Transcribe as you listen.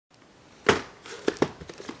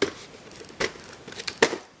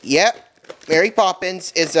Yep, Mary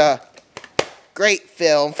Poppins is a great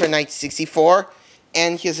film for 1964.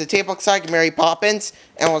 And here's a tape looks like Mary Poppins,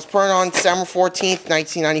 and was put on December 14th,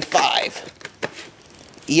 1995.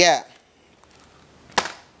 Yeah.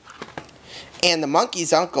 And The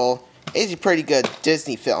Monkey's Uncle is a pretty good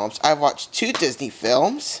Disney films. I've watched 2 Disney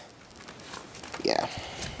films. Yeah.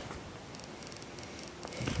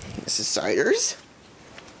 This is ciders.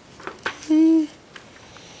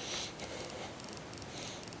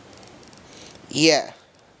 Yeah.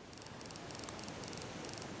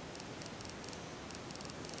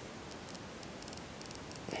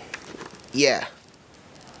 Yeah.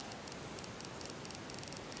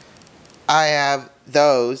 I have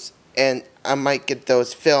those, and I might get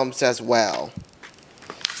those films as well.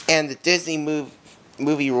 And the Disney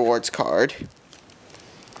movie rewards card.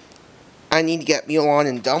 I need to get Mulan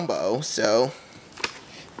and Dumbo, so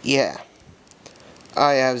yeah.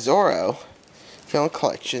 I have Zorro film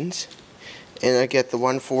collections, and I get the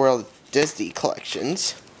one for Disney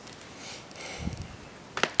collections.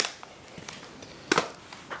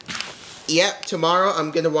 Yep, tomorrow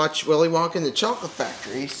I'm going to watch Willy Wonka and the Chocolate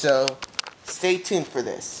Factory, so stay tuned for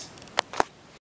this.